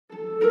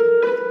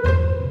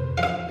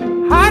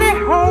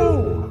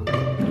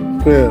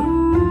Yeah.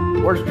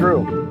 Where's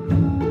Drew?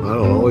 I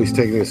don't know. He's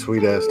taking his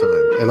sweet ass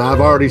time. And I've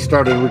already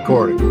started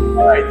recording.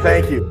 All right,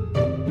 thank you.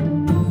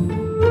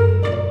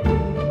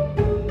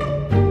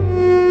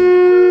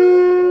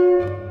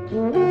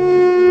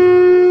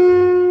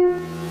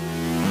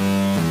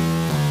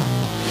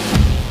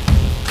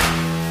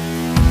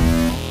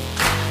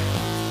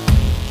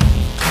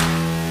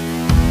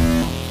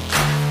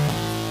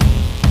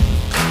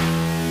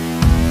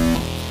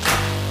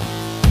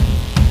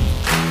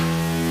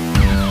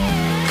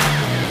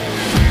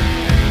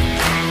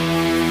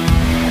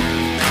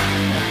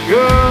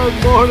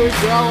 Good morning,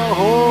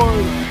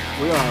 Gjallarhorn.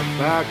 We are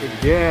back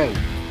again.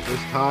 This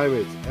time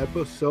it's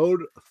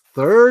episode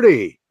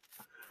 30.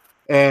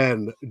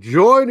 And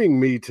joining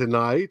me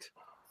tonight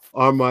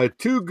are my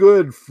two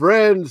good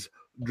friends,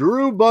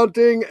 Drew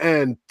Bunting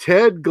and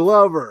Ted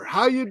Glover.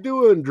 How you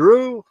doing,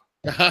 Drew?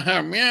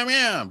 Meow,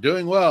 meow. I'm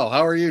doing well.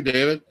 How are you,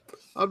 David?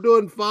 I'm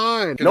doing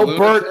fine.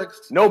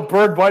 No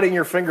bird biting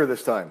your finger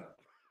this time.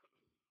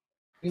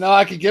 You know,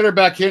 I could get her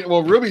back in.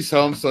 Well, Ruby's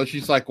home, so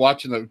she's like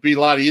watching. It'd be a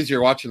lot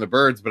easier watching the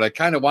birds, but I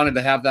kind of wanted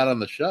to have that on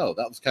the show.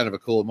 That was kind of a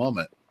cool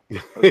moment.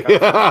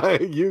 Yeah,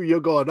 you're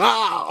going,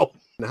 ow!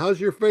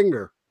 How's your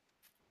finger?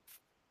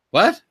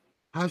 What?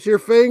 How's your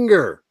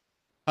finger?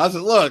 How's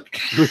it look?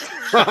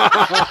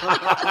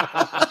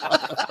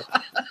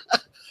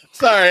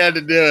 Sorry, I had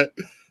to do it.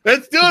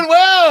 It's doing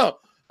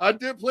well. I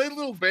played a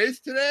little bass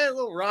today, a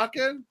little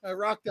rocking. I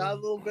rocked out a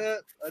little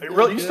bit.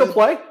 Really? You still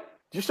play? Do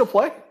you still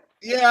play?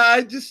 Yeah,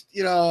 I just,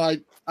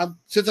 I'm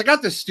since I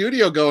got the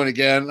studio going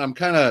again, I'm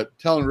kind of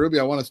telling Ruby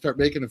I want to start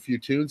making a few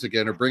tunes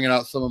again or bringing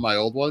out some of my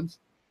old ones.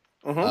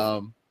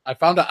 Mm-hmm. I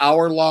found an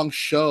hour-long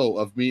show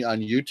of me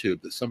on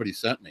YouTube that somebody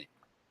sent me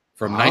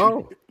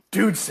from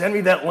Dude, send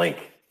me that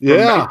link.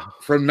 Yeah,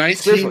 from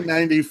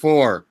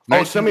 1994.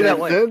 Oh, send me that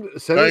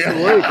link. Send us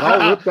a link.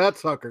 I'll rip that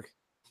sucker.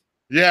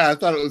 Yeah, I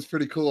thought it was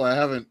pretty cool.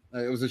 It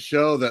was a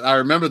show that I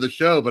remember the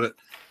show, but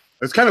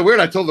it's kind of weird.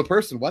 I told the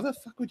person, why the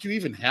fuck would you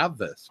even have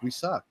this? We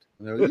sucked.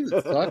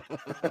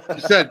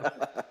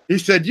 He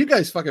said, you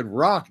guys fucking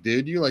rock,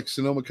 dude. You like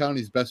Sonoma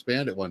County's best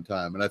band at one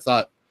time. And I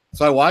thought,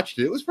 so I watched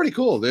it. It was pretty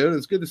cool, dude. It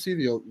was good to see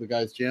the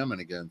guys jamming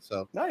again.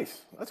 So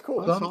nice. That's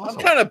cool. That's I'm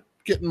kind of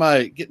getting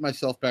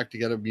myself back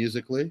together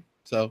musically.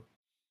 So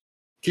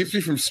keeps me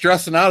from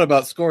stressing out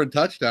about scoring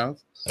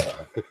touchdowns.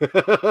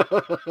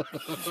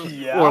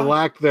 Yeah. Or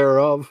lack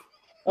thereof.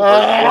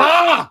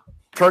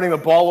 Turning the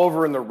ball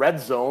over in the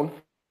red zone.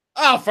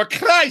 Oh, for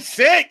Christ's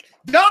sake!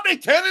 Don't be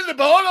turning the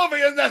ball over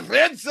in the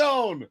red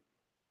zone.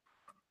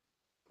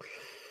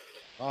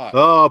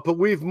 But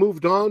we've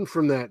moved on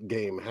from that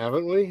game,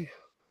 haven't we?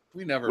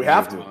 We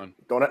have to.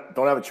 Don't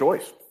have a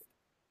choice.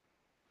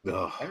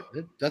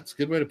 That's a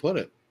good way to put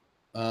it.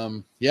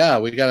 Yeah,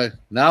 we gotta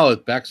now.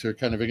 Backs are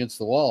kind of against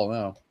the wall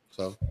now.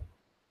 So,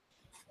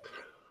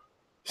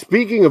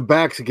 speaking of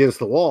backs against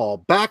the wall,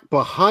 back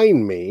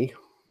behind me,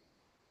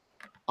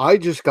 I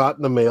just got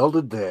in the mail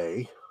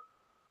today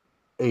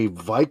a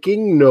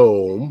Viking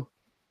gnome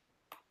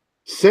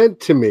sent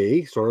to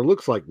me, sort of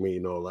looks like me,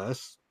 no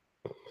less.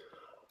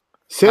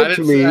 Sent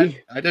to me.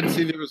 I didn't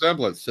see the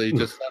resemblance, so you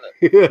just said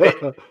it.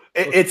 Yeah.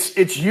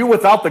 It's you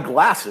without the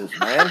glasses,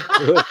 man.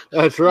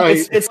 That's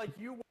right. It's like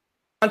you with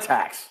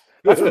contacts.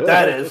 That's what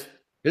that is.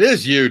 It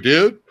is you,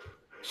 dude.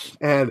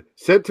 And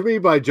sent to me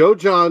by Joe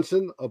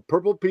Johnson of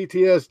Purple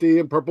PTSD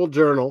and Purple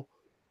Journal.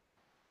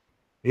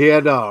 He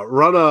had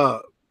run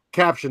a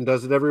caption,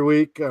 does it every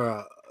week,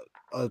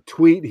 a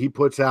tweet he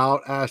puts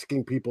out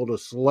asking people to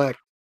select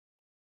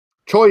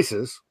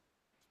choices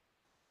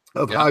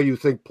of how you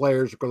think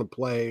players are going to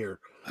play or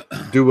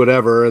do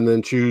whatever, and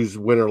then choose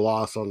win or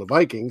loss on the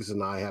Vikings.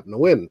 And I happened to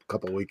win a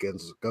couple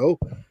weekends ago,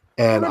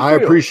 and I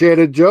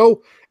appreciated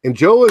Joe. And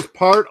Joe is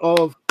part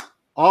of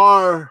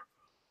our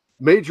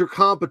major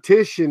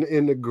competition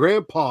in the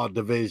Grandpa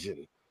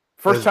division.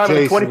 First time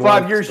in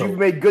 25 years you've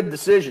made good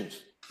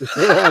decisions.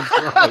 Yeah,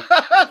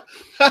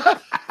 that's right.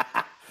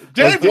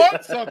 Dave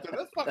won something.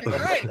 That's fucking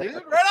great,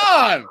 dude. Right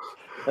on.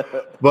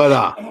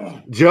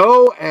 But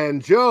Joe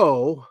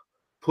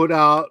put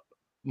out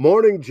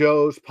Morning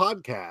Joe's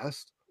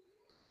podcast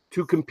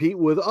to compete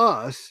with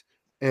us,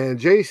 and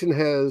Jason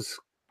has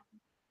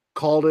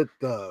called it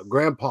the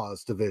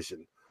Grandpa's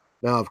division.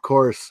 Now, of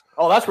course.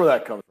 Oh, that's where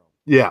that comes from.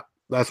 Yeah,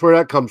 that's where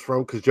that comes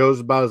from, because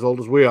Joe's about as old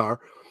as we are.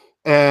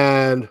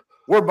 And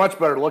we're much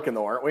better looking,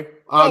 though, aren't we?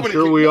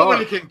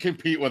 Nobody can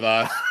compete with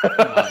us.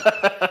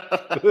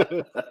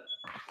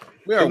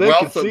 We are a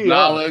wealth of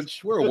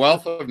knowledge. We're a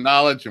wealth of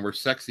knowledge, and we're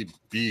sexy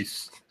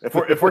beasts.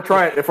 If we're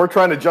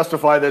trying to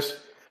justify this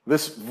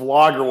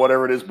vlog or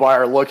whatever it is by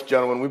our looks,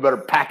 gentlemen, we better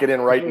pack it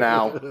in right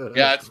now.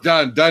 Yeah, it's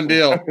done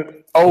deal.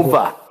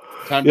 Over.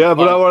 But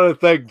I want to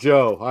thank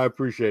Joe. I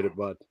appreciate it,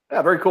 bud.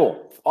 Yeah, very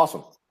cool.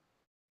 Awesome.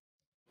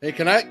 Hey,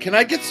 can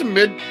I get some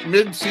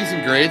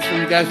mid-season grades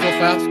from you guys real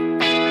fast?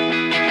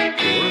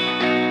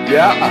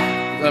 Yeah.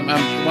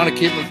 I want to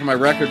keep it for my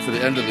record for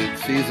the end of the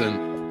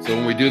season. So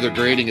when we do the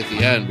grading at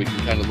the end, we can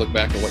kind of look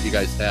back at what you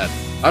guys had.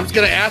 I'm just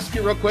going to ask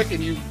you real quick,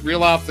 and you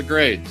reel off the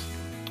grades.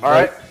 All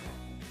right.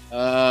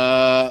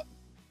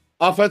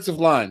 Offensive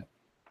line.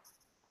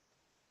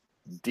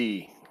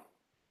 D.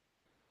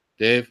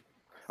 Dave?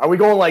 Are we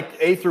going like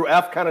A through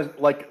F, kind of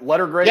like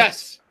letter grade?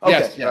 Yes. Okay.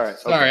 Yes. All right.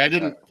 Sorry, Okay. I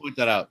didn't point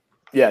that out.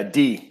 Yeah,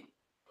 D.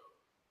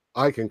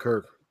 I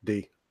concur.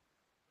 D.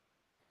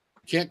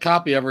 Can't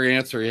copy every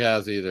answer he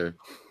has either.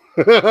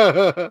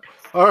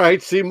 All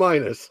right, C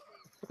minus.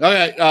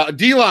 Okay,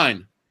 D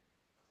line.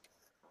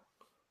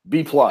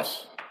 B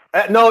plus.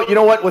 No, you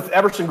know what? With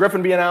Everson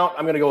Griffin being out,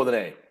 I'm going to go with an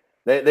A.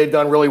 They've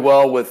done really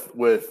well with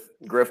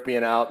Griff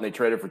being out, and they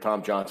traded for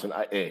Tom Johnson.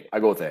 I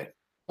go with A.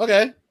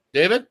 Okay,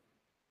 David.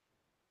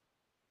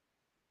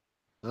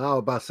 I was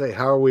about to say,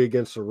 how are we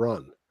against the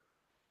run?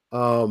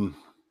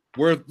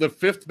 We're the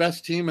 5th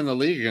best team in the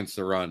league against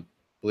the run.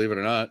 Believe it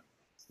or not,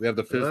 we have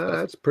the 5th.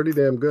 That's pretty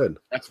damn good.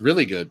 That's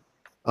really good.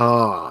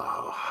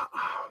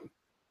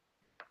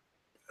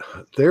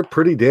 They're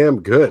pretty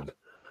damn good.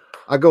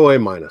 I go A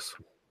minus.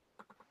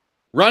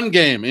 Run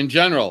game in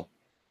general.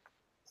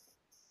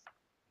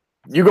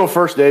 You go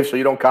first, Dave, so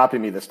you don't copy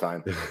me this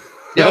time.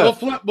 Yeah,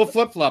 we'll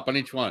flip flop on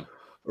each one.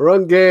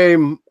 Run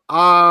game,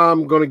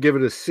 I'm going to give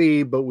it a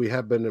C, but we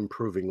have been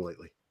improving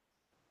lately.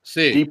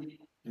 C.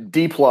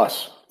 D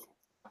plus.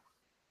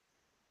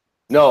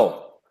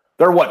 No.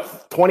 They're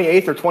what,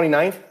 28th or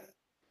 29th?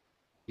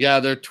 Yeah,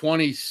 they're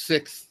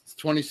 26th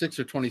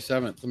or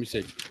 27th. Let me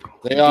see.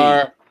 They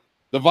are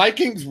the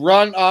Vikings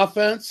run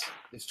offense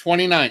is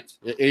 29th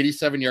at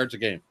 87 yards a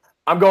game.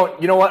 I'm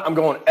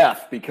going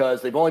F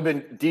because they've only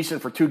been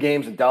decent for 2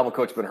 games and Dalvin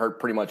Cook's been hurt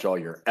pretty much all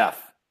year.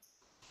 F.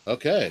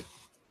 Okay.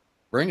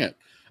 Bring it.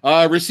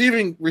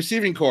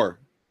 Receiving core.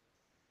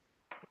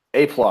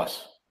 A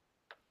plus.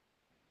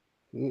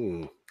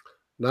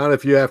 Not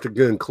if you have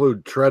to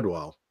include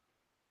Treadwell.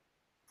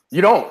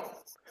 You don't.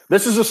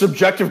 This is a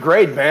subjective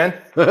grade, man.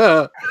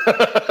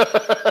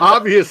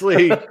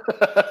 Obviously,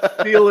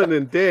 Thielen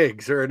and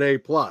Diggs are an A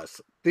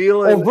plus.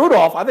 Thielen.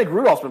 Rudolph. I think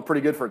Rudolph's been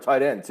pretty good for a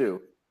tight end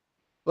too.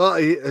 Well,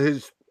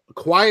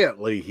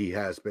 quietly he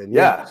has been.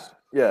 Yeah. Yes.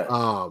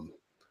 Yeah.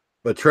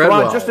 But Treadwell.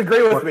 Come on, just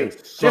agree with me.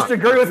 Sucked. Just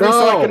agree with me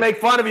so I can make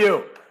fun of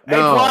you. A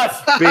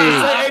plus. B.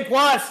 A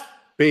plus.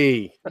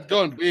 B. I'm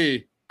going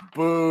B.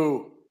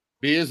 Boo.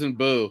 B isn't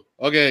boo.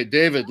 Okay,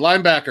 David.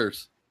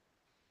 Linebackers.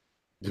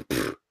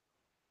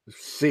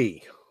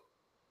 C.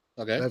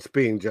 Okay. That's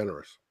being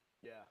generous.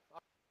 Yeah.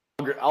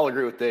 I'll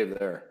agree with Dave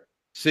there.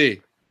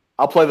 C.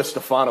 I'll play the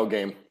Stefano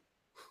game.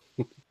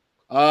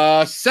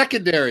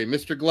 Secondary,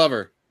 Mr.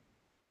 Glover.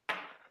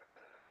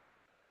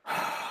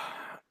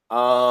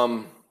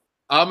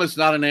 Is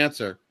not an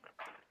answer.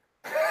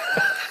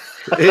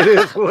 It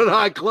is when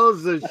I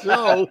close the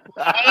show.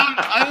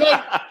 I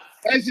love,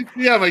 as you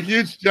see, I'm a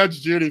huge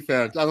Judge Judy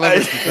fan. I love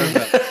it.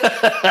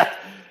 That.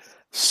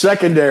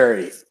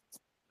 Secondary.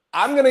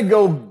 I'm going to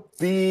go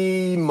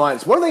B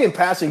minus. What are they in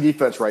passing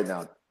defense right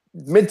now?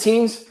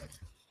 Mid-teens?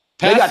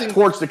 They got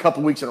torched a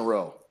couple weeks in a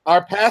row.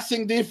 Our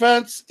passing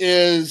defense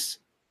is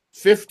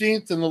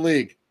 15th in the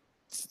league.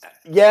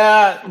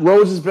 Yeah,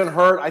 Rhodes has been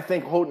hurt. I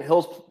think Houghton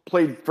Hill's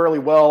played fairly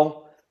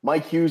well.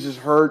 Mike Hughes is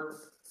hurt.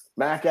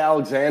 Mac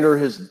Alexander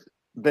has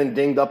been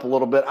dinged up a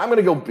little bit. I'm going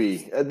to go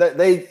B.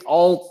 They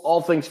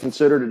all things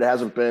considered, it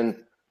hasn't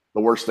been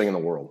the worst thing in the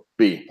world.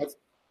 B.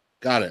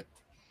 Got it.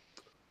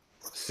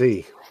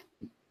 C.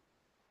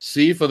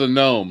 C for the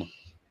Gnome.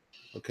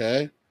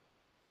 Okay.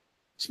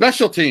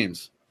 Special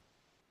teams.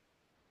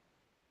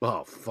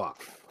 Oh,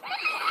 fuck.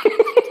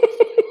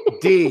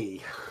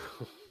 D.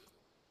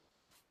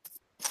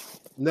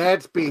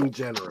 That's being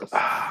generous.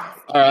 All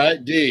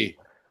right, D.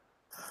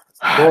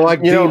 More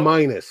like D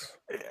minus.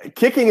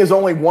 Kicking is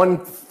only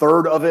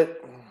 1/3 of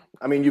it.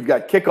 I mean, you've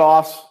got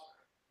kickoffs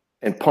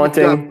and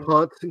punting.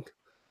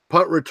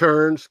 Punt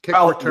returns, kick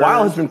returns.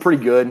 Wild has been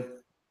pretty good.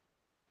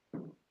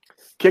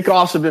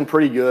 Kickoffs have been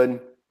pretty good.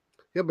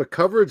 Yeah, but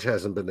coverage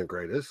hasn't been the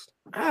greatest.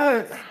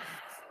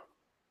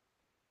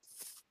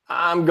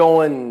 I'm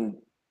going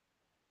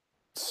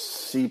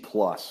C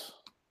plus.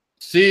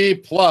 C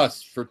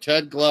plus for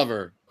Ted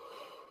Glover.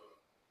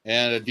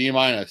 And a D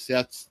minus.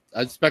 I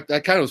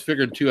kind of was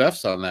figuring 2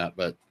 Fs on that,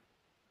 but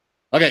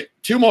okay,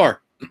 2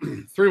 more.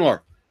 3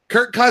 more.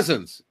 Kirk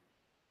Cousins.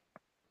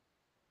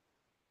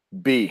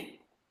 B.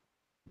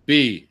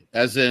 B,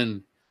 as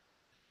in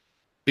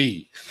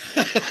B.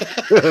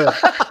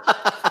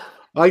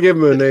 I give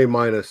him an A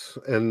minus,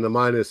 and the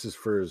minus is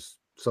for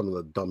some of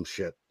the dumb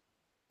shit.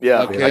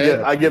 Yeah,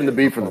 okay. I give him the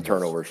B for the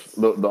turnovers.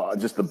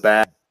 Just the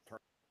bad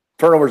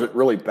turnovers at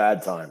really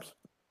bad times.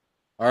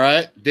 All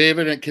right,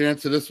 David can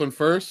answer this one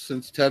first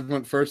since Ted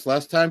went first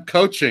last time.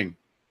 Coaching.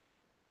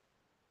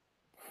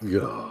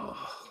 Yeah.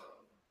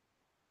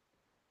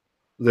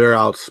 They're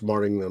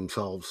outsmarting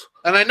themselves.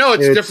 And I know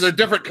it's different. They're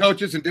different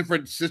coaches in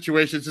different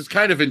situations. It's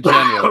kind of in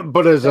general.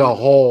 But as a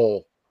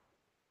whole.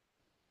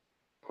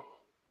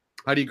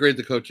 How do you grade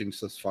the coaching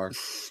so far?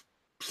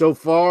 So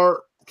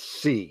far,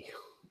 C.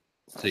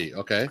 C,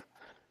 okay.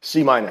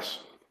 C minus.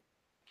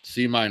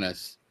 C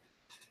minus.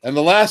 And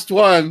the last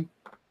one,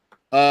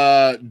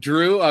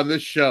 Drew on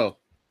this show.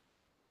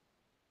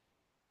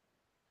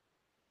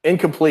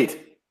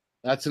 Incomplete.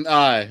 That's an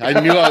I. I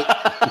knew I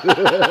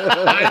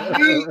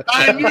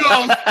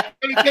was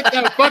going to get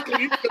that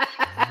fucking. You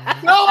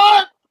know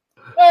what?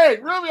 Hey,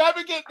 Ruby, I've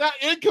been getting that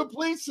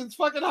incomplete since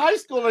fucking high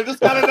school. And I just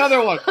got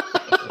another one.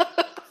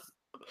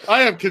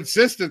 I am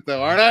consistent,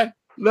 though, aren't I?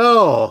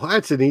 No,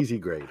 that's an easy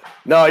grade.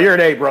 No, you're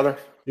an A, brother.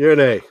 You're an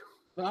A.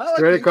 Like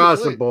Straight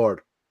across the board.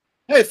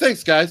 Hey,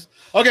 thanks, guys.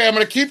 Okay, I'm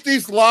going to keep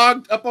these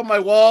logged up on my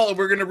wall, and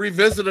we're going to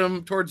revisit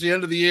them towards the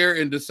end of the year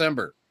in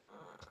December.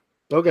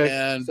 Okay,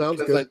 and sounds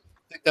good.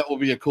 I think that will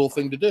be a cool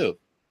thing to do.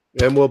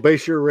 And we'll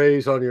base your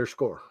raise on your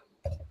score.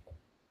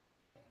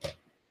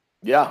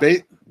 Yeah.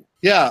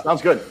 Yeah.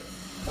 Sounds good.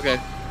 Okay.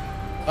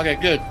 Okay,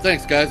 good.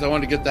 Thanks, guys. I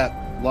wanted to get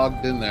that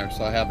logged in there,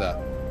 so I have that.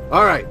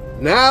 All right.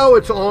 Now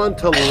it's on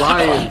to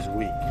Lions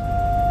Week.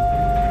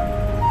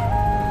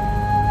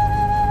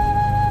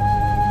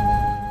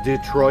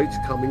 Detroit's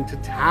coming to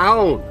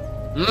town.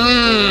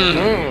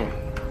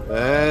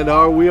 And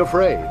are we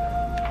afraid?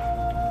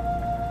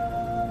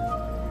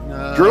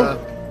 Drew?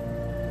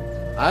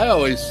 I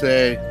always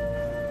say,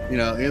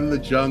 in the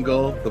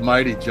jungle, the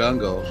mighty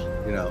jungle,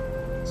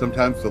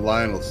 sometimes the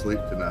lion will sleep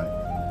tonight.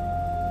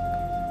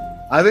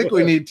 I think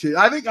we need to.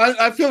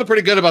 I feel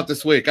pretty good about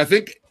this week. I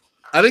think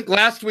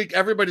last week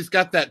everybody's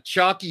got that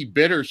chalky,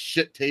 bitter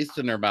shit taste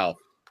in their mouth.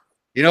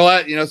 You know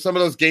what? Some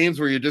of those games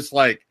where you just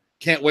like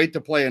can't wait to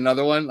play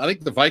another one. I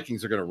think the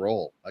Vikings are going to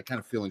roll. I'm kind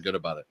of feeling good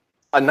about it.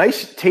 A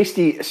nice,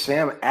 tasty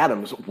Sam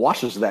Adams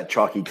washes that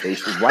chalky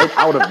taste right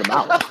out of the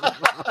mouth.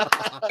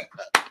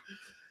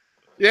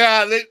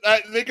 Yeah,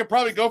 they could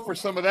probably go for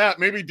some of that.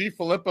 Maybe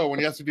DiFilippo when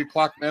he has to do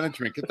clock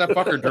management. Get that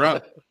fucker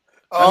drunk.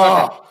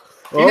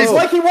 It's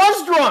like he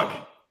was drunk.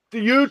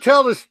 Do you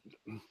tell us,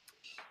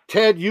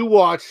 Ted, you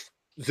watched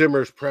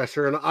Zimmer's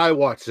presser and I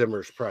watched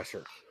Zimmer's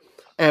presser.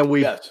 And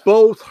we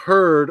both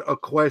heard a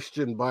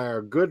question by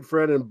our good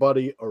friend and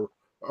buddy,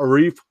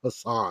 Arif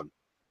Hassan.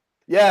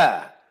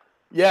 Yeah,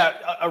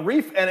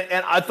 Arif,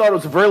 and I thought it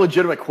was a very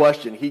legitimate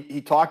question. He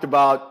talked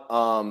about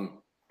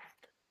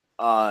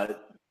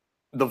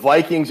the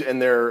Vikings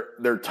and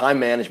their time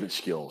management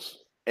skills,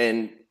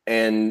 and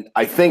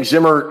I think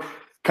Zimmer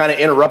kind of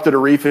interrupted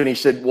Arif, and he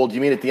said, "Well, do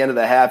you mean at the end of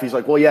the half?" He's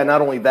like, "Well, yeah, not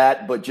only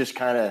that, but just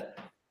kind of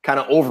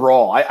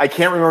overall." I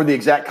can't remember the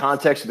exact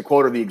context of the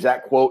quote or the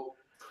exact quote.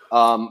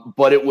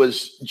 But it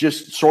was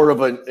just sort of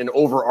an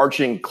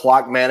overarching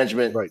clock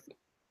management. Right.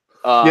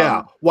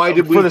 Why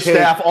did we for the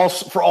staff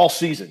for all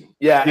season?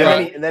 Yeah.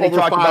 And then he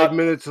talked 5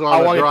 minutes on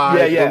a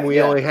drive when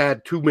we only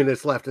had 2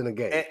 minutes left in the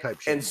game.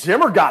 And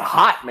Zimmer got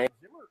hot, man.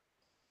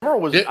 Zimmer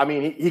was.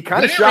 He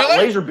kind of shot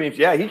laser beams.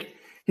 Yeah,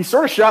 he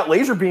sort of shot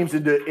laser beams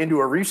into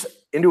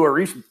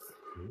Arif's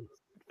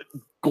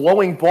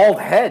glowing bald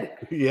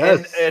head.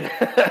 Yes.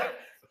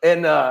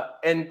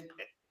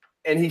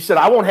 And he said,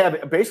 "I won't have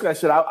it." Basically, I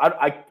said,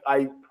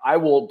 "I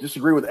will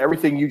disagree with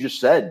everything you just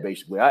said."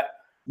 Basically,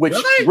 which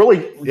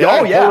really,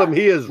 told him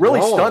he is really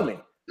wrong. stunned me.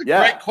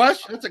 Great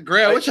question. That's a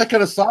great. I wish I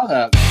could have saw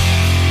that.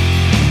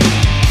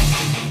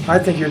 I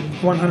think you're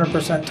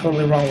 100%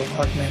 totally wrong with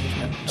clock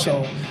management.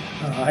 So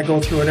I go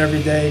through it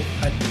every day.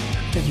 I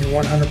think you're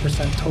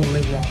 100%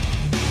 totally wrong.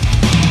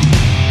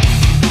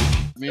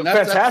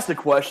 Fantastic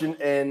question,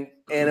 and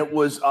it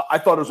was. I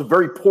thought it was a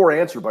very poor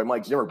answer by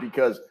Mike Zimmer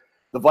because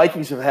the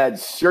Vikings have had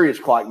serious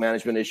clock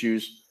management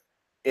issues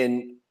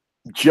in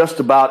just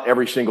about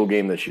every single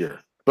game this year.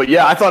 But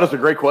yeah, I thought it was a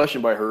great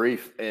question by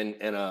Harif, and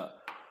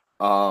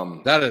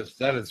that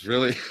is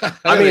really.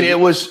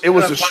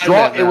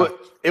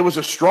 it was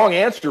a strong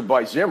answer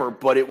by Zimmer,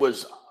 but it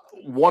was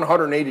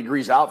 180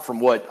 degrees out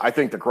from what I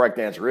think the correct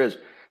answer is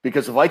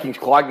because the Vikings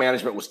clock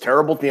management was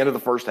terrible at the end of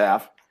the first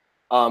half.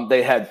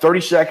 They had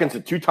 30 seconds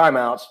and 2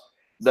 timeouts.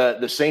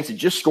 The Saints had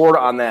just scored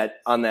on that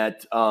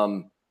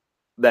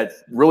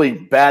really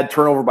bad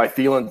turnover by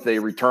Thielen. They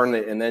returned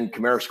it, and then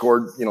Kamara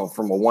scored,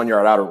 from a 1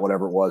 yard out or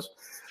whatever it was.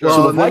 Well,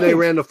 so then they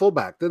ran the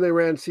fullback. Then they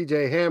ran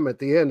C.J. Ham at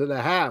the end of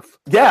the half.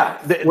 Yeah,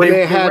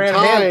 they had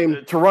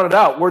time to run it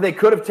out, where they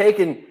could have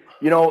taken.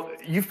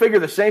 You figure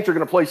the Saints are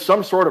going to play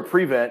some sort of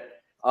prevent.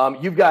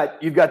 You've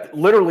got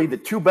literally the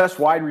 2 best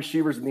wide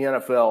receivers in the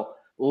NFL.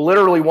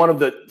 Literally one of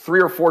the 3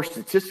 or 4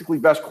 statistically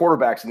best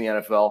quarterbacks in the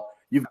NFL.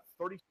 You've got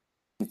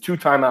 32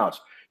 timeouts.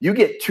 You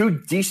get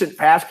 2 decent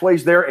pass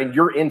plays there, and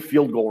you're in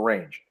field goal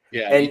range.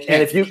 Yeah, and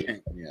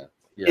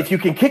if you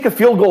can kick a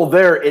field goal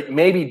there, it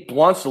maybe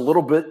blunts a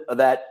little bit of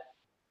that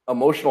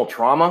emotional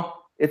trauma,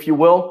 if you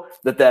will,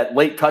 that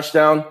late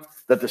touchdown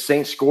that the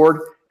Saints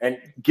scored, and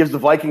gives the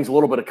Vikings a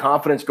little bit of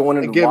confidence going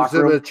into the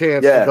locker room. Gives them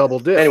a chance to double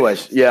dip.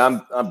 Anyways,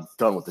 I'm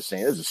done with the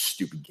Saints. This is a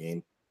stupid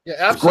game. Yeah,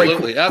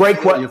 absolutely.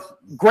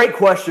 Great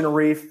question,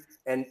 Arif,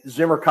 and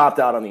Zimmer copped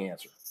out on the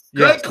answer.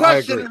 Great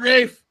question,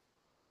 Arif.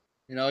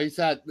 He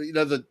said,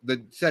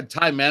 the said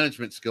time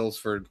management skills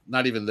for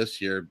not even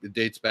this year. It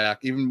dates back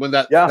even when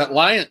that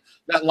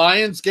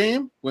Lions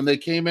game when they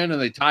came in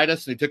and they tied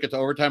us and they took it to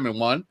overtime and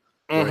won.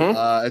 Mm-hmm.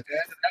 At the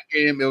end of that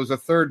game, it was a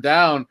 3rd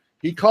down.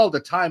 He called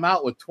a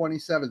timeout with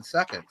 27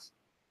 seconds,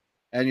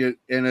 and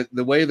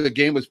the way the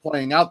game was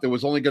playing out, there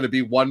was only going to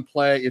be one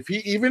play.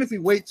 Even if he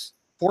waits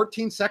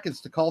 14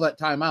 seconds to call that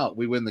timeout,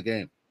 we win the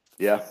game.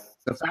 Yeah.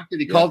 The fact that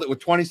he called it with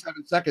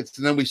 27 seconds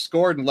and then we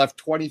scored and left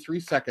 23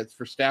 seconds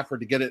for Stafford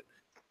to get it.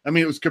 I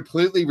mean, it was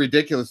completely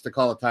ridiculous to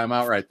call a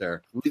timeout right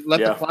there. Let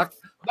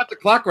the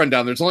clock run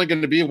down. There's only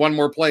going to be one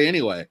more play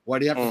anyway. Why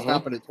do you have to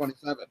stop it at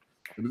 27?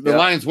 The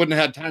Lions wouldn't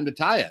have had time to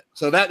tie it.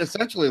 So that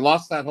essentially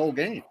lost that whole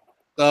game.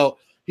 So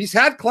he's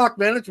had clock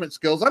management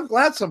skills. I'm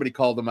glad somebody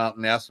called him out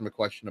and asked him a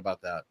question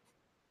about that.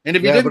 And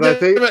if he didn't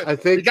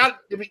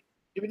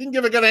if he didn't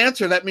give a good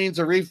answer, that means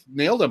Arif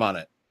nailed him on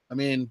it. I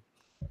mean,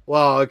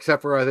 well,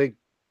 except for I think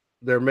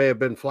there may have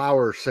been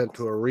flowers sent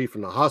to Arif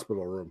in the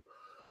hospital room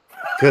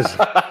because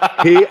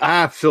he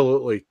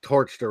absolutely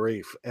torched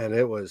Arif, and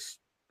it was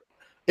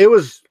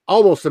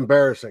almost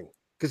embarrassing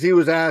because he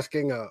was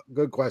asking a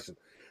good question.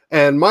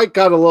 And Mike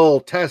got a little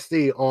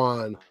testy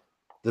on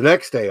the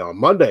next day, on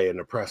Monday, in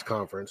the press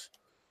conference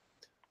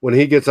when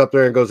he gets up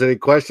there and goes, "Any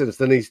questions?"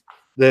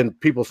 Then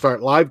people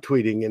start live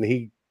tweeting, and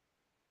he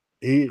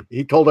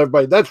told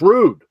everybody that's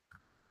rude.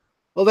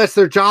 Well, that's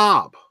their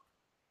job,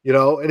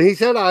 And he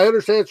said, "I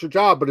understand it's your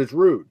job, but it's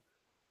rude."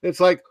 It's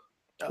like,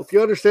 if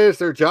you understand it's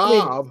their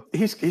job,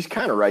 he's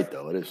kind of right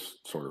though. It is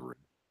sort of rude,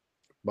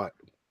 but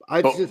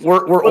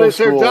we're old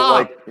school,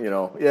 like,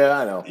 Yeah,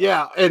 I know.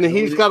 Yeah, and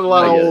he's got a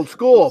lot of old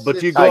school.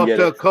 But you go up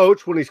to a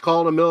coach when he's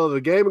calling in the middle of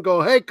the game and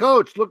go, "Hey,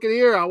 coach, look at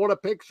here. I want a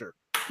picture."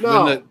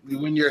 No,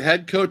 when your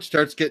head coach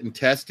starts getting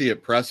testy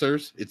at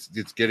pressers, it's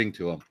getting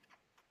to him.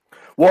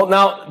 Well,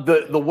 now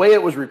the way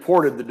it was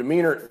reported,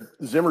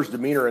 Zimmer's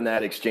demeanor in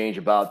that exchange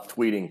about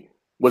tweeting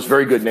was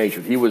very good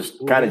natured. He was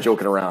kind of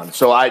joking around.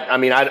 So I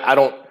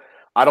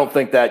don't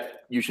think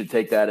that you should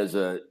take that as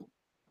a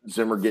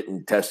Zimmer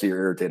getting testy or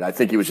irritated. I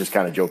think he was just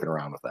kind of joking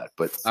around with that.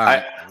 But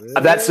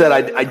that said,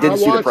 I did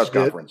see the press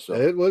conference.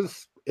 So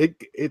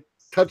it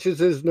touches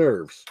his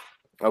nerves.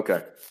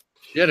 Okay.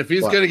 Shit, if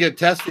he's going to get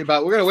testy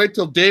about, we're going to wait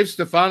till Dave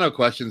Stefano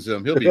questions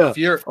him. He'll be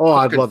furious. Oh,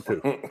 I'd love to.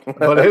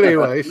 But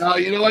anyways. No,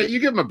 you know what? You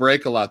give him a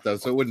break a lot, though,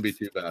 so it wouldn't be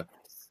too bad.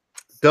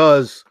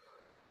 Does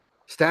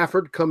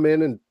Stafford come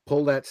in and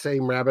pull that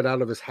same rabbit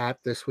out of his hat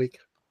this week?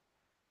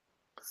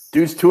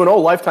 Dude's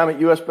 2-0 lifetime at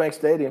US Bank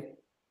Stadium.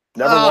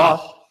 Never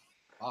lost.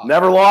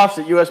 Never lost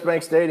at US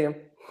Bank Stadium.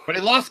 But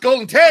he lost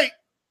Golden Tate.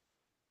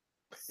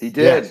 He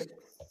did.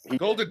 Yes.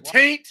 Golden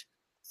Tate.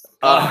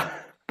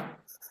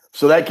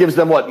 So that gives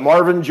them what?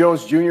 Marvin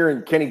Jones Jr.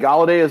 and Kenny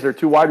Golladay as their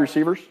two wide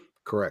receivers?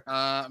 Correct.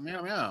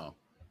 Meow.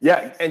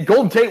 Yeah, and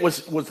Golden Tate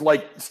was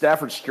like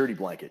Stafford's security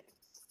blanket.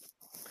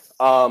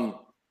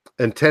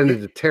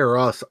 Intended to tear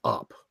us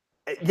up.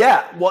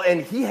 Yeah, well,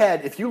 and he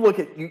had, if you look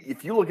at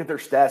their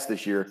stats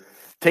this year,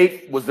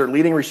 Tate was their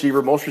leading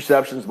receiver, most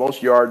receptions,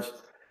 most yards.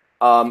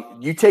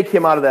 You take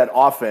him out of that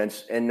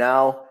offense, and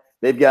now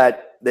they've got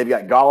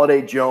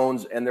Golladay,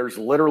 Jones, and there's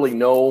literally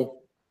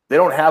they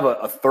don't have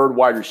a third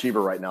wide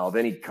receiver right now of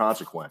any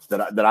consequence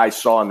that I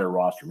saw in their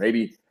roster.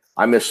 Maybe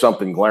I missed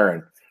something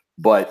glaring,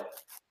 but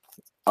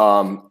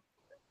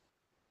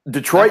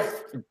Detroit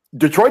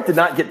did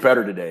not get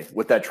better today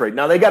with that trade.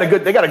 Now they got a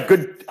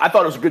good. I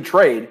thought it was a good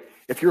trade.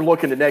 If you're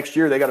looking to next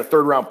year, they got a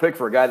 3rd round pick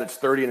for a guy that's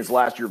 30 in his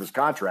last year of his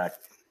contract.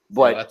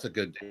 But that's a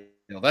good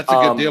deal. That's a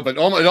good deal. But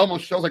it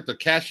almost feels like they're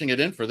cashing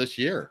it in for this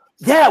year.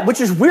 Yeah,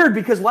 which is weird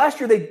because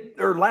last week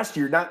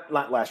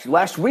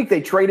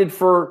they traded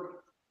for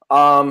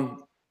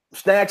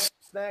Snacks,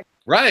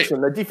 right,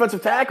 and the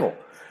defensive tackle.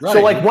 Right.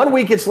 So like 1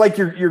 week it's like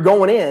you're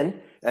going in,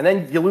 and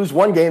then you lose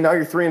one game. Now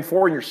you're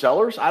 3-4 in your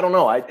sellers. I don't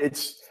know.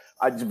 It's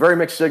very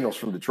mixed signals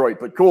from Detroit,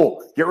 but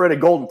cool. Get rid of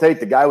Golden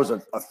Tate. The guy was a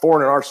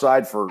thorn in our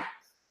side for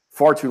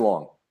far too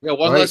long. Yeah,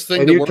 one less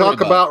thing. And you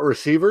talk about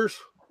receivers.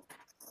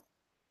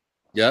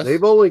 Yes,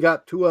 they've only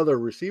got 2 other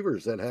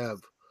receivers that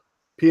have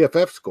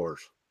PFF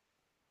scores.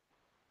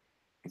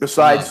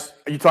 Besides,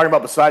 are you talking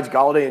about besides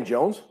Golladay and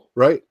Jones?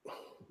 Right.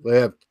 They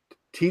have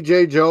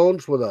TJ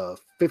Jones with a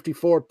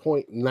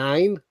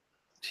 54.9.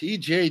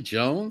 TJ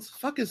Jones?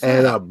 Fuck is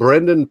that? And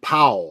Brendan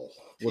Powell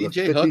with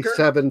TJ a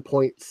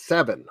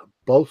 57.7.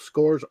 Both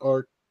scores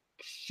are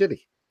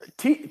shitty.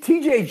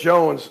 TJ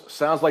Jones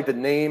sounds like the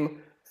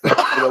name for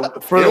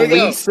the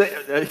lead singer.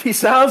 It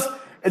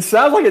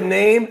sounds like a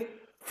name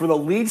for the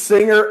lead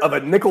singer of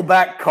a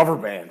Nickelback cover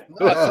band.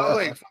 No, it sounds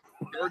like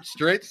George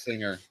Strait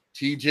singer.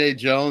 TJ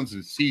Jones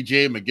and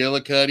CJ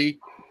McGillicuddy.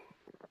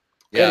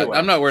 Yeah, anyway,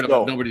 I'm not worried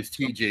about nobody's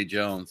TJ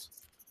Jones.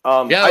 The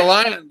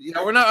line.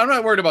 I'm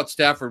not worried about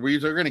Stafford. We're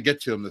going to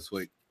get to him this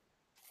week.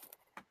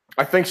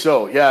 I think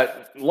so. Yeah,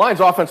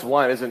 Lions' offensive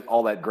line isn't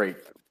all that great.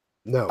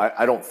 No,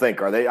 I don't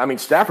think. Are they? I mean,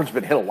 Stafford's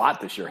been hit a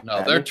lot this year.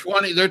 No, they're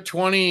 20. They're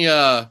 20.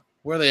 Where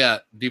are they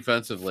at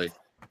defensively?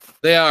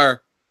 They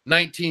are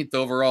 19th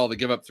overall. They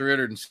give up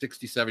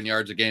 367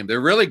 yards a game.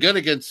 They're really good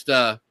against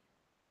the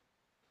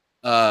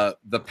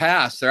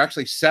pass. They're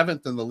actually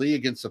 7th in the league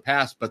against the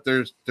pass, but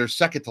they're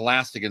second to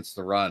last against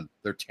the run.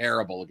 They're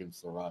terrible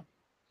against the run.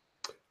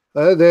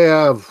 They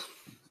have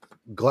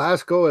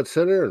Glasgow at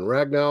center and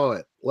Ragnow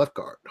at left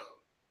guard.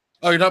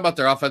 Oh, you're talking about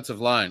their offensive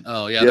line.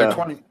 Oh, yeah.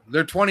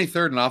 They're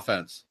 23rd in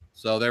offense.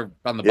 So they're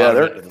on the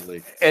bottom end of the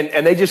league.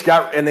 And they just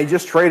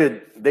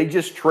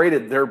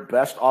traded their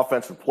best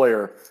offensive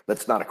player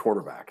that's not a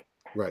quarterback.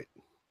 Right.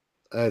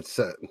 That's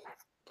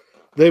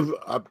they've.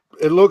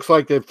 It looks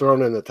like they've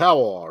thrown in the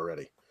towel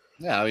already.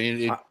 Yeah, I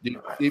mean,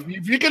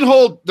 if you can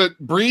hold the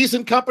Breeze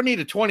and company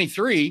to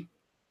 23,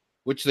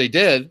 which they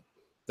did,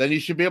 then you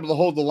should be able to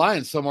hold the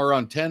Lions somewhere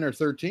around 10 or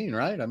 13,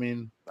 right? I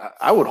mean,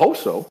 I would hope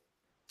so.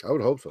 I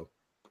would hope so.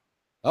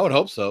 I would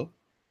hope so.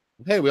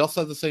 Hey, we all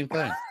said the same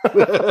thing.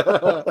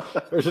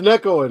 There's an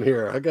echo in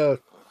here. I gotta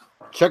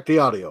check the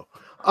audio.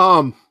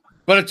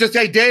 But it's just,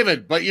 hey,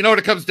 David, but you know what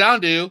it comes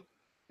down to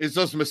is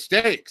those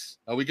mistakes.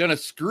 Are we going to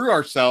screw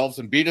ourselves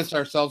and beat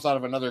ourselves out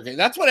of another game?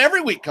 That's what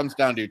every week comes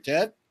down to,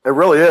 Ted. It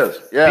really is.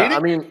 Yeah, I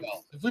mean,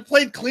 if we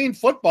played clean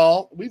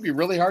football, we'd be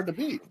really hard to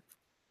beat.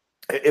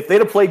 If they'd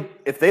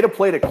have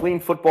played a clean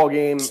football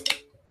game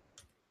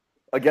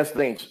against the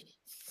Saints,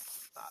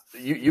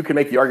 you can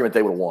make the argument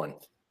they would have won.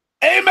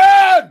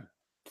 Amen.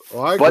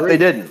 Well, I agree. But they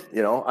didn't.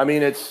 I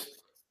mean, it's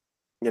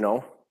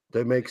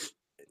they make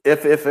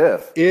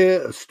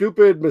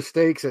stupid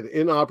mistakes at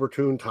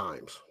inopportune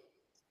times.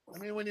 I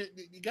mean,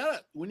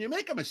 when you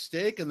make a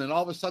mistake and then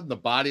all of a sudden the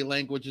body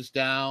language is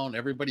down,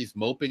 everybody's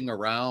moping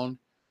around.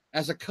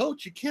 As a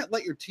coach, you can't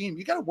let your team.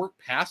 You got to work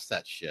past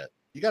that shit.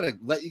 You got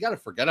to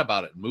forget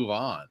about it and move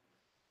on.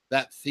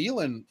 That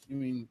Thielen, I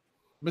mean,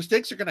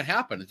 mistakes are going to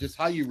happen. It's just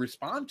how you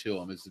respond to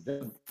them is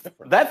different.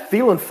 That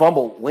Thielen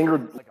fumble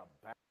lingered like a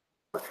bat,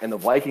 and the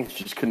Vikings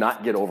just could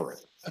not get over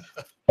it.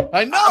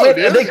 I know,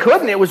 dude. They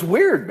couldn't. It was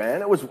weird,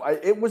 man. It was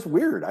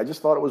weird. I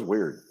just thought it was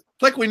weird.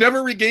 It's like we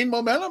never regained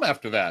momentum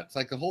after that. It's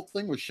like the whole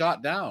thing was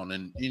shot down,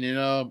 and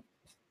you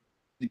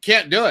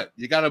can't do it.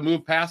 You got to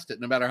move past it,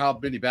 no matter how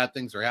many bad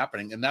things are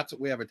happening, and that's what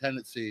we have a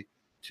tendency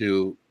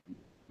to.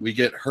 We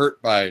get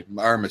hurt by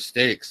our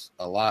mistakes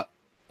a lot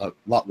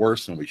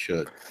worse than we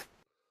should.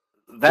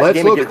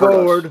 Let's look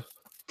forward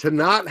to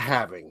not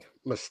having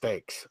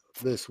mistakes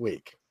this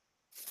week.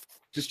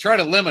 Just try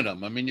to limit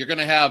them. I mean, you're going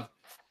to have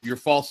your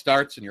false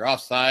starts and your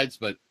offsides,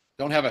 but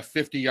don't have a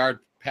 50-yard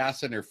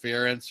pass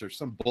interference or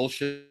some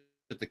bullshit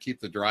to keep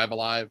the drive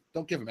alive.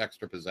 Don't give them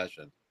extra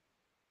possession.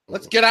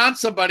 Let's get on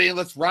somebody and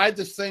let's ride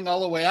this thing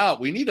all the way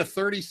out. We need a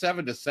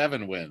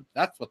 37-7 win.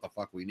 That's what the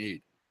fuck we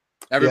need.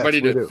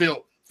 Everybody to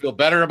feel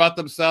better about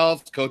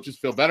themselves. Coaches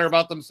feel better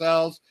about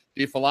themselves.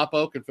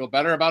 DiFilippo can feel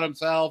better about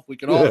himself. We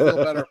can all feel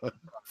better.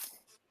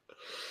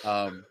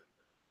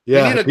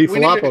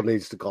 DiFilippo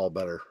needs to call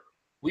better.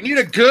 We need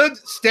a good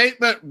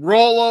statement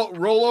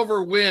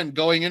rollover win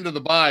going into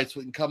the bye so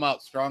we can come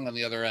out strong on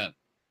the other end.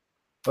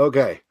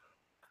 Okay.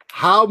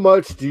 How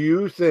much do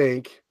you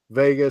think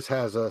Vegas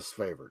has us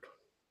favored?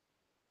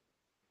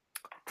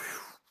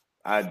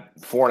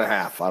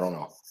 4.5. I don't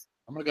know.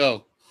 I'm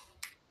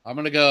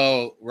gonna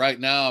go right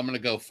now. I'm gonna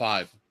go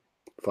 5.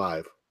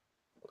 5.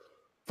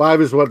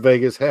 5 is what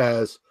Vegas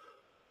has.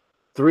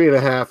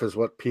 3.5 is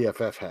what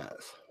PFF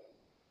has.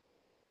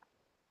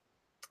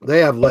 They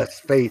have less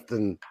faith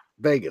than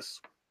Vegas.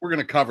 We're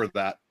gonna cover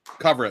that.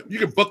 Cover it. You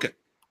can book it.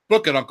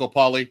 Book it, Uncle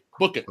Paulie.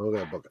 Book it.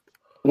 Okay, book it.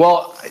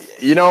 Well,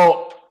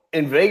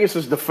 in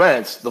Vegas's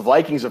defense, the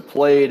Vikings have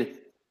played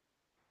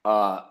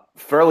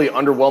fairly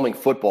underwhelming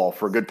football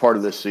for a good part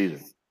of this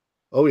season.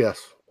 Oh,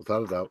 yes,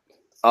 without a doubt.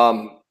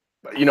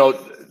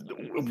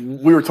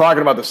 We were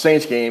talking about the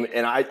Saints game,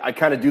 and I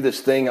kind of do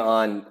this thing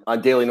on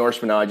Daily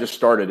Norseman now. I just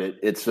started it.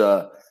 It's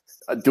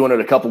doing it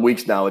a couple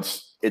weeks now.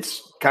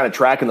 It's kind of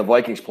tracking the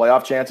Vikings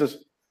playoff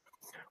chances.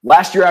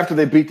 Last year, after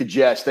they beat the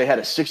Jets, they had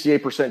a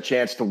 68%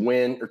 chance to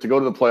win or to go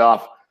to the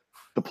playoffs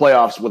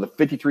with a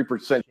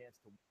 53% chance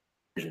to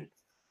win.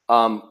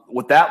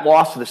 With that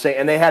loss to the Saints,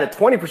 and they had a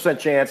 20%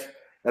 chance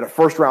at a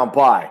first-round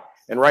bye.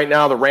 And right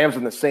now, the Rams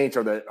and the Saints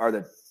are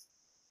the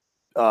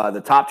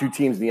top two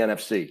teams in the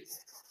NFC.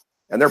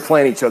 And they're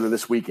playing each other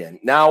this weekend.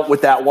 Now,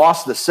 with that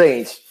loss to the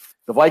Saints,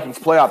 the Vikings'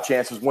 playoff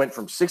chances went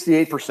from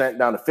 68%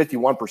 down to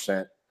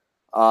 51%.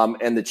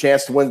 And the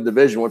chance to win the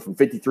division went from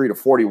 53 to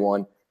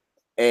 41.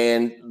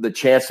 And the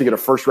chance to get a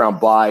first-round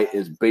bye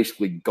is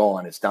basically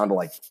gone. It's down to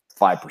like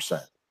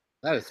 5%.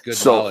 That is good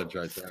knowledge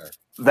right there.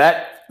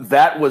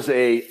 That was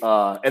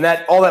by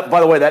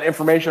the way, that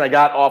information I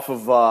got off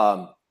of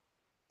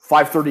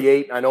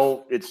 538. I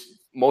know it's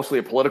mostly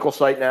a political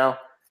site now,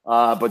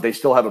 but they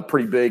still have a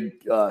pretty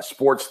big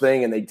sports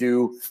thing, and they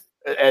do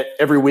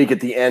every week at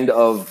the end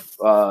of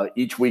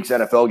each week's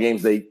NFL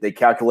games. They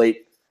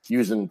calculate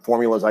using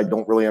formulas I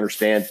don't really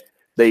understand.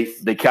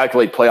 They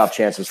calculate playoff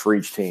chances for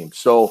each team.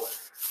 So,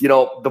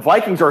 the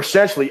Vikings are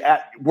essentially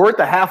we're at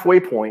the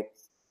halfway point,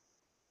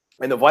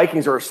 and the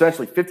Vikings are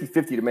essentially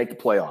 50-50 to make the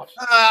playoffs.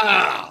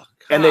 Oh,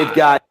 and they've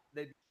got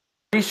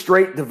 3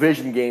 straight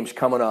division games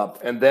coming up,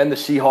 and then the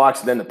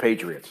Seahawks, and then the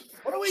Patriots.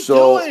 What are we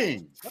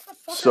doing? What the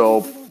fuck are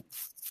we doing?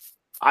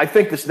 I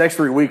think this next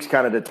 3 weeks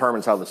kind of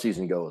determines how the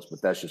season goes,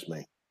 but that's just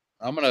me.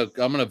 I'm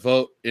gonna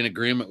vote in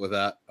agreement with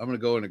that. I'm gonna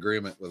go in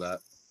agreement with that.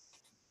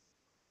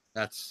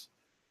 That's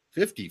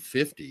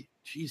 50-50.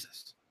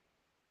 Jesus.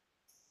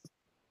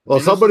 Well,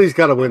 somebody's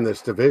got to win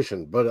this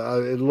division, but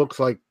it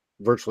looks like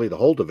virtually the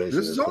whole division.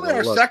 This is only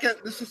our second.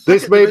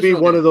 This may be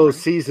one of those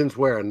seasons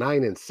where a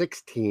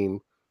 9-6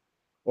 team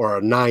or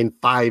a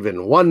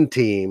 9-5-1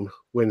 team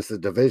wins the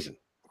division.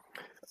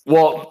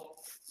 Well,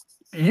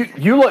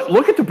 You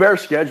look at the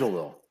Bears' schedule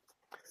though.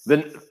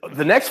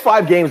 The next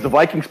 5 games, the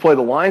Vikings play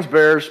the Lions,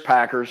 Bears,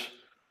 Packers,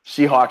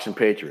 Seahawks, and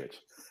Patriots.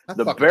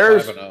 The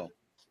Bears 5-0.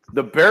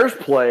 The Bears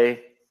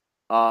play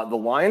the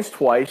Lions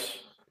twice,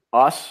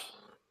 us,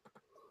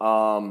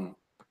 the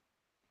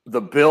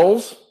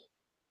Bills,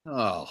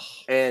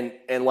 and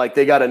like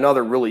they got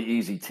another really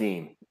easy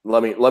team.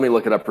 Let me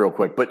look it up real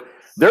quick. But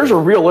there's a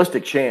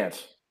realistic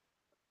chance,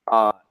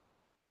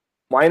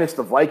 minus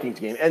the Vikings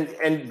game,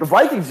 and the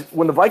Vikings,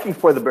 when the Vikings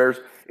play the Bears,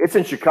 it's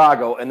in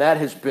Chicago, and that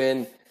has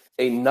been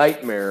a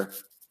nightmare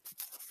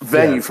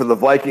venue for the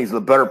Vikings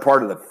the better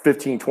part of the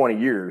 15, 20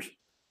 years.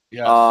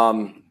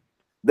 Yeah.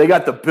 They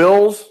got the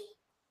Bills.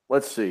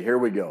 Let's see. Here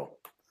we go.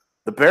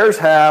 The Bears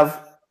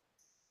have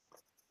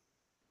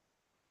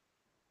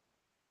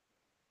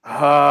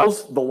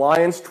the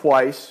Lions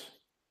twice,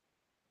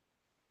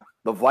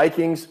 the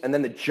Vikings, and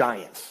then the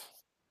Giants.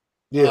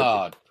 Yeah.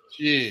 Oh,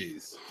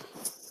 jeez.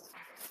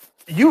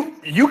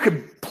 You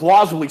could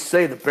plausibly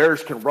say the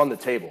Bears can run the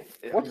table.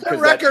 What's their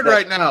record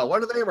right now?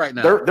 What are they right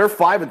now? They're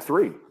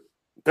 5-3.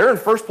 They're in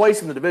first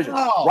place in the division.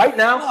 Oh, right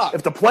now, fuck.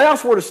 if the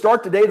playoffs were to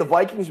start today, the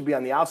Vikings would be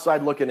on the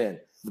outside looking in.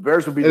 The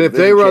Bears would be. And the if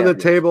they run the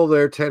champions. table,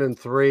 they're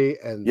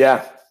 10-3, and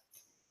Yeah,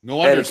 No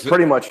wonder and it's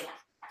pretty much.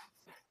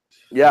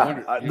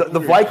 Yeah, wonder- the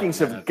Vikings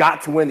have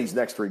got to win these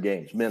next 3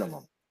 games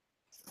minimum.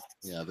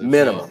 Yeah,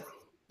 Minimum.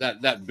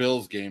 That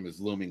Bills game is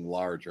looming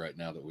large right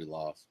now that we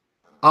lost.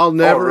 I'll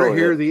never really?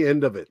 hear the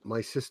end of it.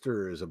 My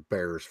sister is a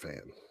Bears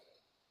fan.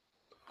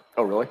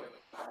 Oh, really?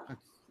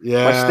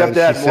 Yeah, My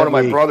stepdad, she and one of my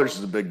sent me- brothers,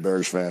 is a big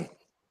Bears fan.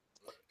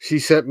 She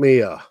sent me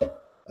a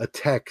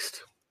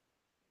text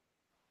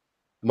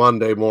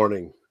Monday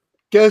morning.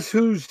 Guess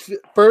who's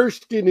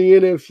first in the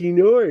NFC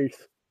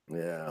North?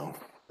 Yeah.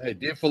 Hey,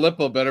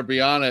 DeFilippo better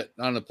be on it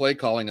on the play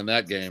calling in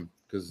that game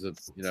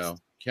because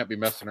can't be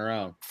messing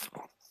around.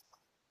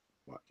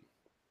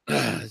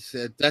 That's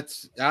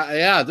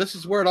this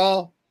is where it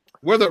all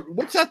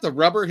what's that? The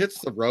rubber hits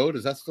the road.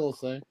 Is that still a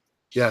saying?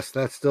 Yes,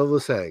 that's still the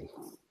saying.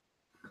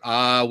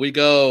 We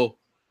go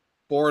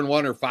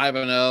 4-1 or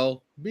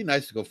 5-0. It'd be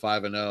nice to go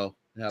 5-0.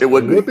 It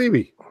would be.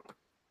 Baby.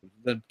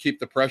 Then keep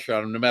the pressure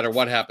on them no matter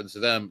what happens to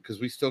them because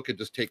we still could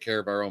just take care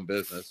of our own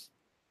business.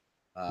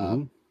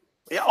 Yeah.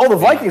 Oh, the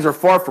Vikings are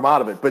far from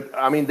out of it, but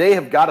I mean, they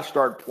have got to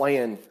start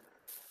playing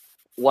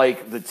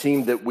like the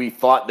team that we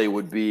thought they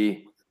would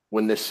be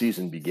when this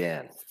season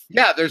began.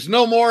 Yeah, there's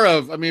no more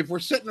of. I mean, if we're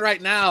sitting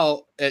right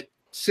now at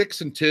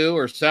 6-2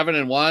 or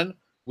 7-1,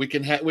 we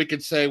can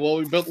say, well,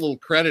 we built a little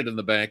credit in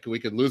the bank. We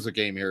could lose a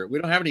game here.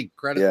 We don't have any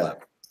credit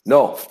left.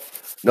 No,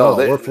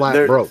 we're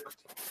flat broke.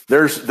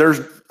 There's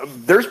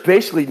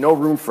basically no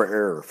room for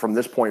error from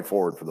this point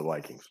forward for the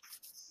Vikings.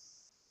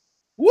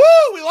 Woo!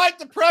 We like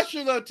the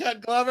pressure though,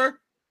 Ted Glover.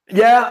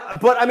 Yeah,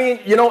 but I mean,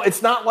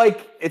 it's not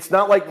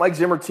like Mike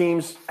Zimmer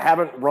teams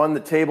haven't run the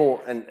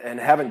table and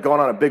haven't gone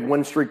on a big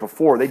win streak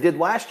before. They did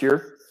last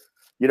year.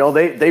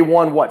 They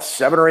won what,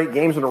 7 or 8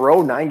 games in a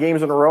row, 9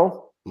 games in a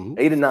row,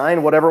 8 and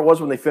 9, whatever it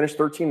was when they finished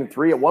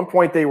 13-3. At one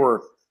point they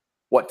were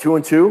what,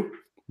 2-2?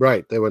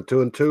 Right, they went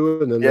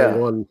 2-2, and then they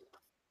won.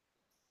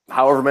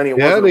 However many it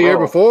was. Yeah, in the a year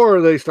row.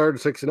 before they started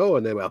 6-0,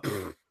 and they went.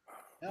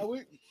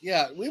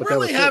 We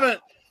really haven't.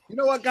 You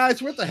know what,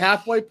 guys? We're at the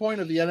halfway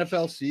point of the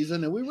NFL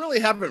season, and we really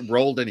haven't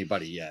rolled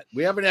anybody yet.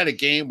 We haven't had a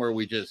game where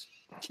we just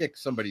kick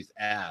somebody's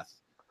ass.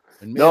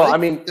 And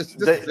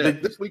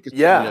this week is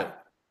yeah.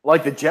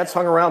 Like the Jets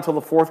hung around till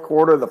the fourth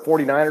quarter. The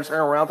 49ers hung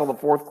around till the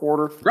fourth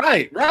quarter.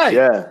 Right.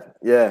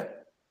 Yeah.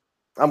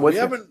 I'm with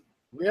you.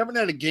 We haven't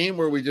had a game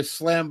where we just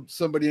slam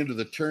somebody into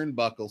the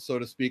turnbuckle, so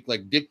to speak,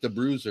 like Dick the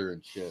Bruiser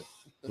and shit.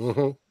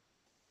 Mm-hmm.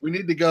 We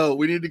need to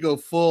go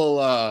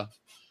full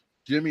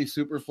Jimmy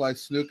Superfly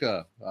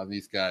Snuka on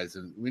these guys,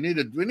 and we need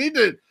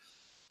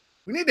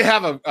to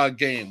have a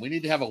game. We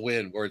need to have a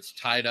win where it's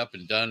tied up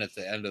and done at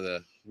the end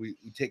of we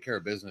take care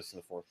of business in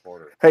the fourth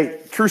quarter.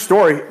 Hey, true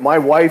story. My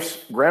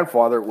wife's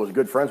grandfather was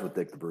good friends with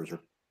Dick the Bruiser.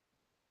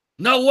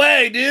 No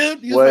way,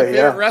 dude. He was my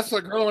favorite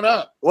wrestler growing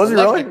up. Was he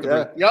really?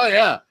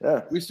 Yeah.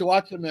 Yeah. We used to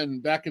watch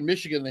him back in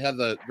Michigan. They had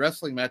the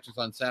wrestling matches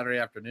on Saturday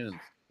afternoons.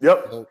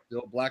 Yep. The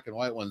old black and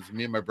white ones.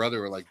 Me and my brother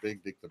were like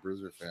big Dick the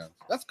Bruiser fans.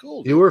 That's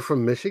cool. Dude. You were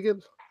from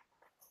Michigan?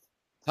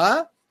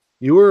 Huh?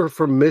 You were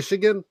from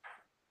Michigan?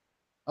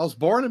 I was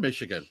born in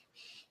Michigan.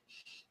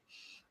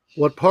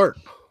 What part?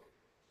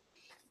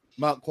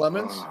 Mount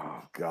Clemens.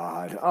 Oh,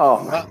 God.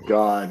 Oh, my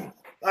God.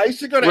 I used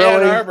to go to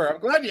Ann Arbor. I'm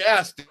glad you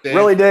asked, Dave.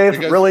 Really, Dave?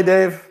 Really,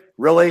 Dave?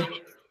 Really?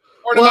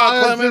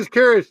 I was just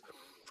curious.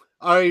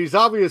 He's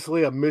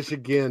obviously a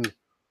Michigan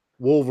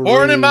Wolverine.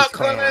 Born in Mount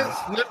Clemens,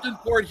 lived in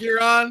Port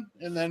Huron,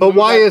 and then. But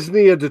why isn't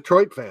he a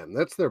Detroit fan?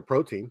 That's their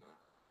protein.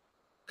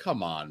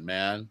 Come on,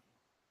 man.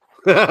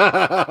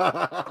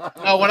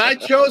 Now, when I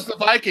chose the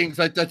Vikings,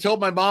 I told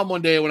my mom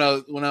one day when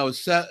I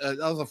was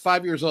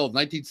 5 years old,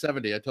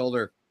 1970. I told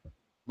her,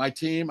 my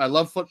team. I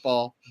love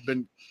football.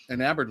 Been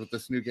enamored with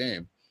this new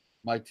game.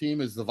 My team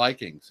is the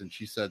Vikings, and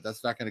she said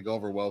that's not going to go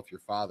over well with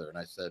your father. And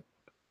I said,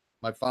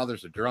 my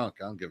father's a drunk.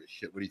 I don't give a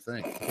shit. What do you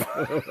think?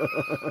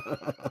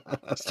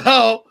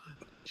 So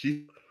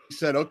she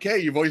said, okay,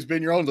 you've always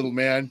been your own little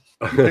man.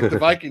 You picked the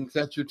Vikings.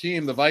 That's your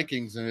team, the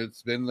Vikings, and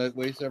it's been that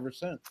way ever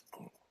since.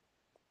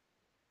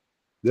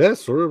 Yeah,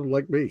 sort of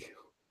like me.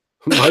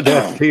 My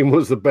dad's team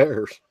was the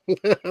Bears.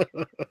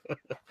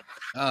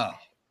 Oh, a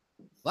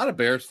lot of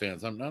Bears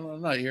fans. I'm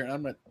not here.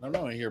 I'm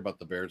not here about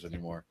the Bears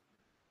anymore.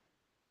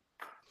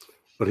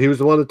 But he was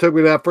the one that took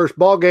me to that first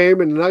ball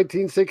game in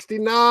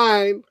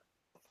 1969.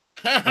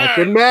 Back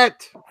in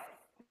Met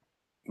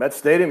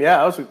Stadium.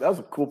 Yeah, that was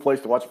a cool place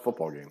to watch a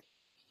football game.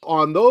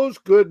 On those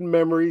good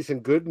memories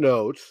and good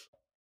notes,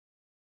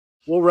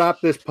 we'll wrap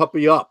this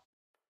puppy up.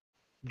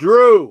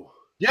 Drew.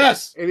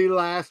 Yes. Any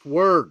last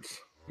words?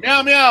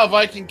 Meow, meow,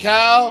 Viking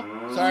cow.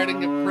 Sorry I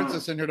didn't get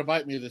Princess in here to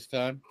bite me this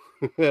time.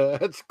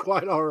 That's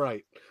quite all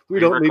right. We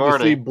don't need to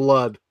see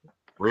blood.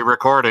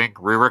 Re-recording.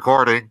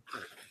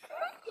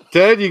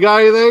 Ted, you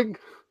got anything?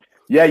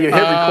 Yeah, you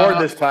hit record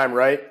this time,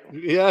 right?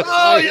 Yes,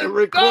 Oh, I hit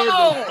record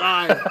this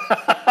time.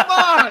 Come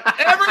on.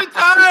 Every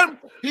time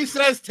he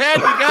says, Ted,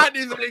 you got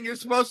anything you're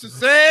supposed to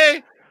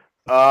say?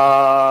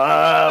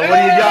 What do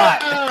you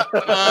got?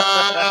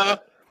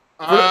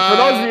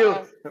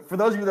 For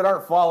those of you that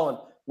aren't following,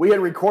 we had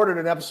recorded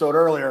an episode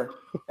earlier,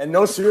 and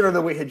no sooner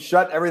than we had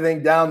shut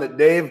everything down that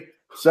Dave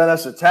sent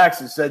us a text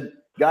and said,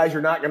 guys,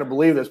 you're not going to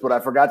believe this, but I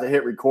forgot to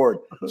hit record.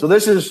 So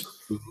this is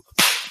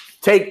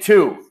take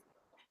 2.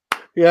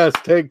 Yes,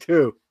 take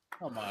 2.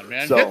 Come on,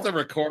 man. So, hit the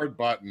record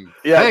button.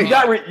 Yeah,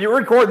 you're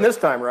recording this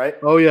time, right?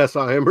 Oh, yes,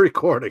 I am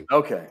recording.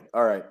 Okay,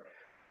 all right.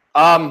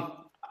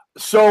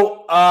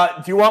 So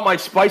do you want my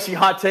spicy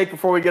hot take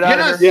before we get out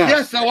of here?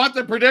 Yes, I want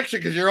the prediction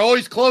because you're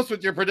always close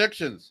with your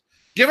predictions.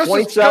 Give us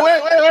wait.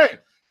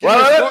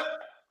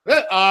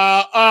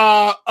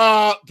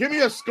 Give me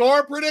a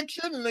score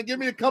prediction and then give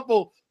me a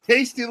couple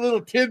tasty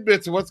little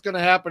tidbits of what's going to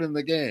happen in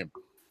the game.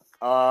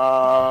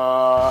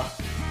 Oh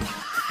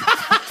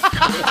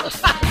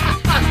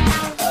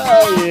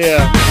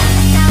yeah.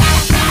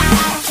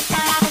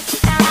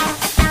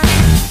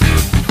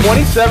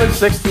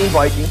 27-16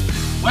 Vikings.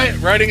 Wait,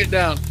 writing it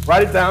down.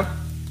 Write it down.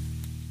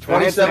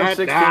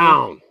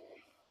 27-16.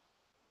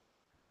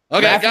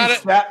 Okay, got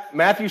it.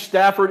 Matthew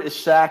Stafford is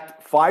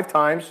sacked 5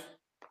 times.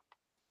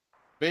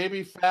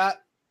 Baby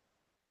fat.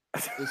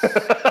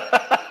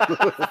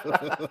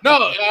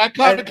 No,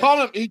 I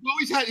call him. He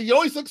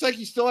always looks like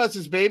he still has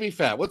his baby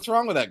fat. What's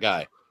wrong with that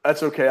guy?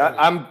 That's okay.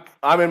 I'm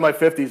in my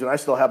 50s and I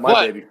still have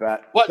my baby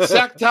fat. What?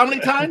 Sacked how many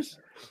times?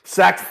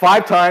 Sacked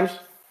 5 times.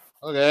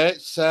 Okay,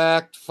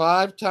 sacked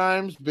 5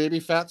 times. Baby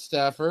fat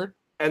Stafford.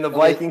 And the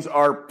Vikings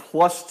are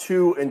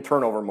 +2 in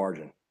turnover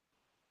margin.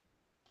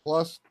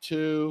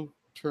 +2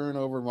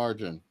 turnover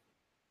margin.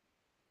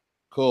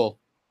 Cool.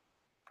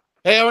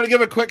 Hey, I want to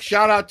give a quick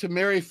shout out to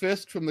Mary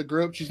Fisk from the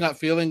group. She's not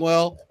feeling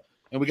well,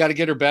 and we got to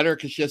get her better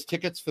because she has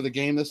tickets for the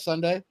game this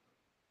Sunday.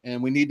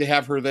 And we need to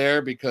have her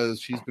there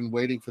because she's been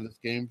waiting for this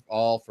game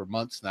for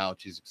months now.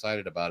 She's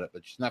excited about it,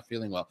 but she's not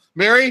feeling well.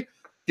 Mary,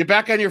 get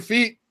back on your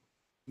feet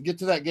and get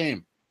to that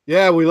game.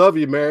 Yeah, we love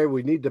you, Mary.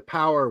 We need the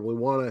power. We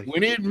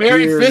need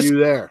Mary Fisk. You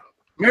there.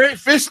 Mary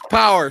Fisk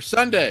power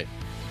Sunday.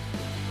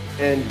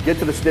 And get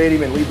to the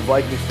stadium and lead the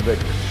Vikings to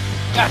victory.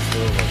 Yes.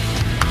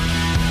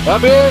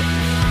 Love it.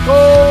 Go,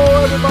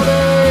 everybody.